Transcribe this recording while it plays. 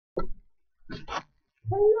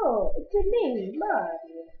Hello, it's me,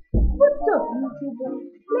 Mario. What's up, YouTuber?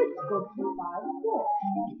 Let's go to 5-4.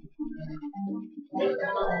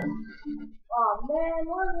 Oh man,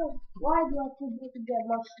 why do I keep looking at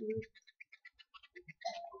my sleep?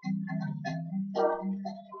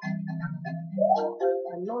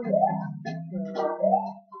 I know this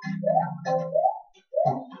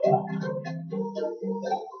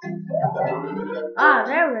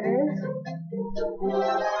there it is.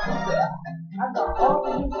 I got all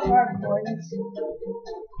these card coins.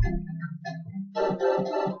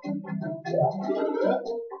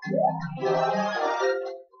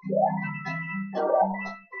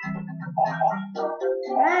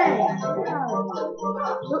 Hey!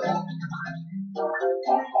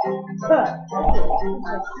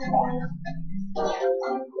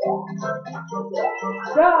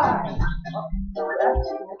 Die!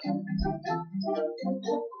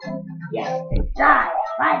 Yes, they die!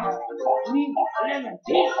 Finally! We live in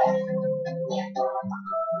peace!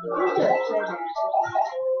 You should have said that.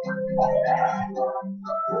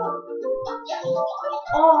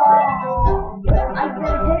 Oh! I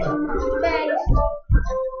get hit in the face!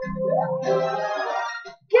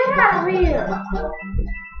 Get out of here!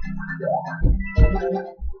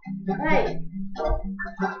 Hey!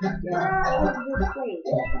 Get out of this place!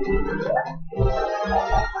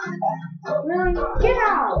 Really? Get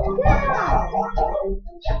out! Get out!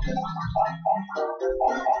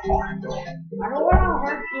 I don't want to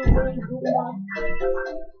hurt you really too much.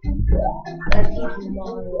 Let's eat some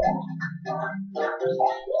more.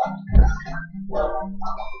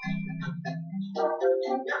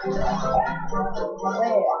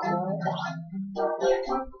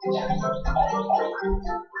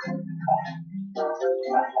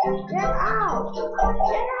 Get out!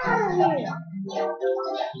 Get out of here!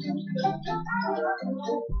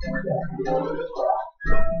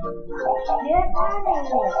 Get out of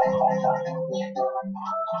here!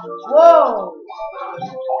 Whoa!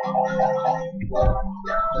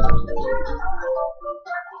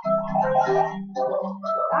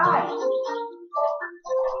 Die!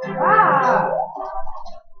 Ah!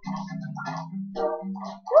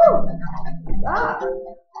 Woo! Ah!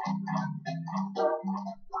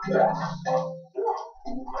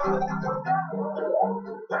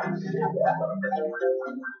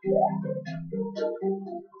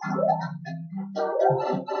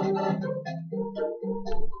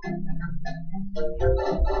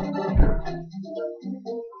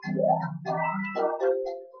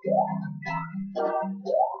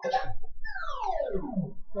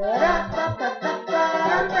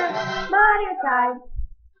 Mario time.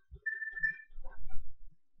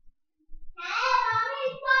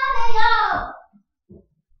 Mommy's calling you.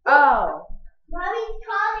 Oh. Mommy's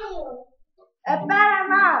calling you. It's better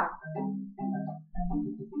now.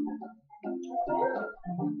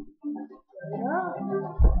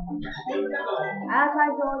 As I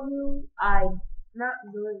told you, I'm not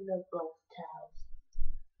doing the ghost house.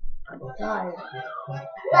 I'm tired.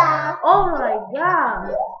 Oh my god!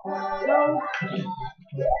 So,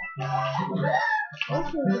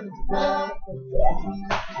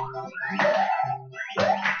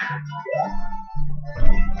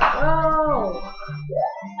 oh!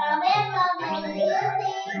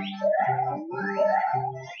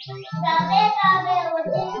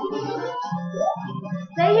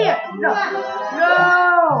 Stay here! No! No!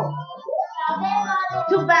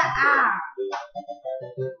 Too bad! Ah!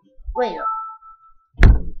 Wait.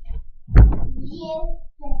 Yes.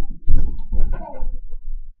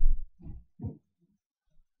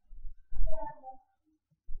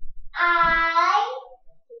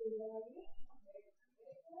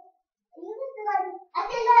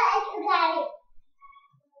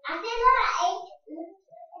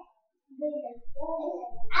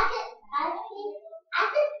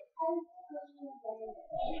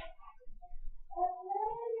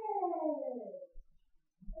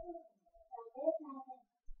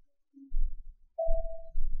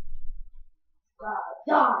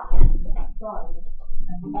 Sorry.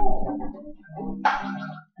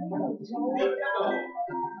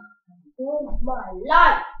 Where's my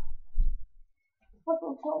life? What's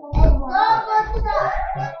on top of my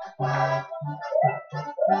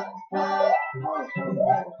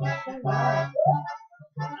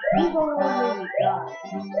He's gonna let me die.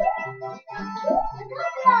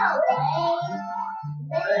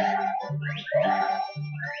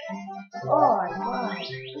 Oh my god.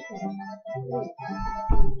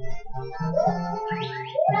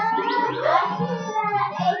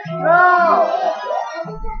 No!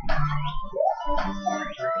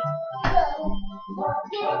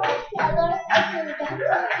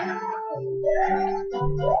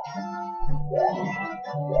 Yeah.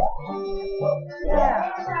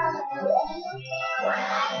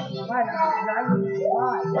 Why not? Now you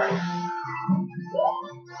why?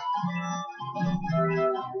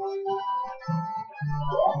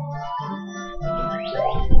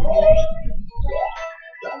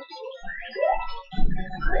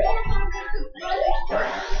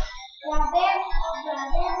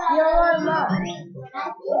 You're mom.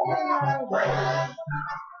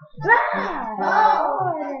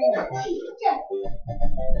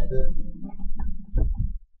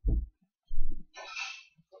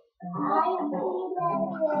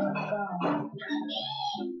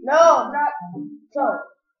 No, not so.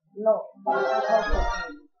 No.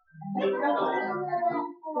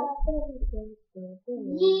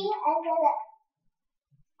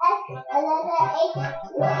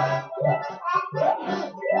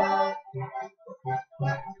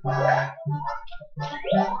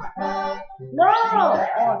 No!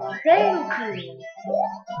 Oh, thank you.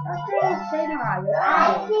 I didn't say my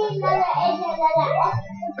life.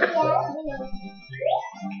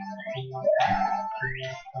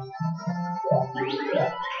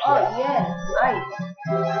 Oh, yeah, right.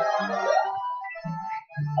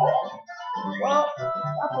 Well,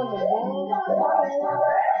 up on the board.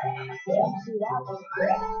 Let's see that one.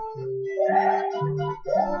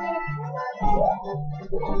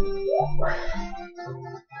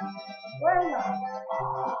 Where am I?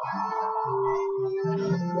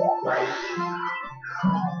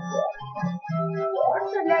 What's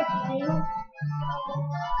the next thing?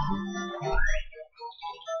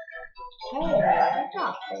 Hey, that's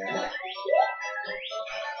not fair.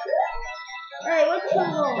 Hey, what you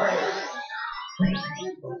doing? I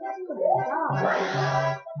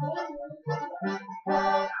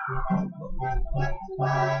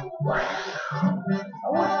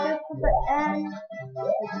want this to the end.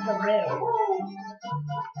 It's the middle.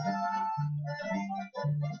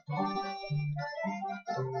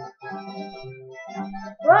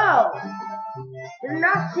 Bro! Did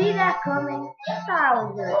not see that coming. I thought I was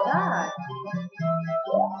gonna die.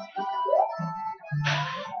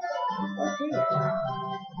 What's here?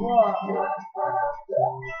 Whoa.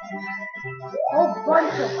 Whole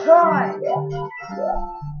bunch of cards.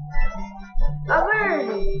 I've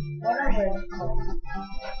already. Whatever it's called.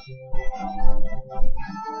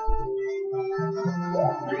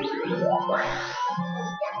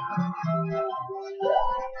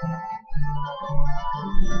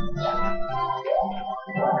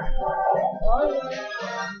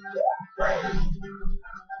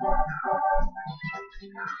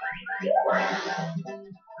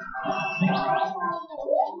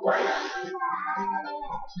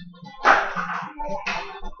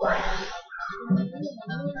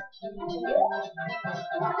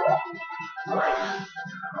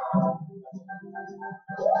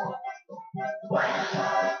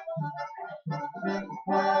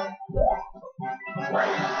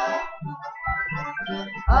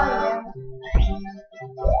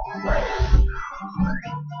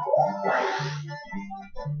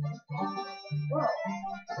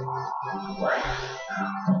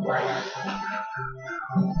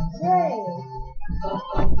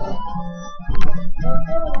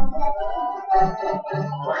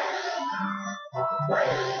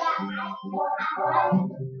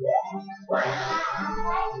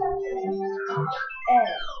 End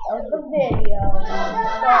of the video.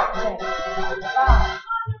 Stop it. 5,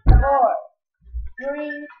 4,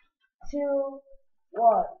 3, 2,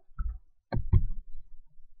 1.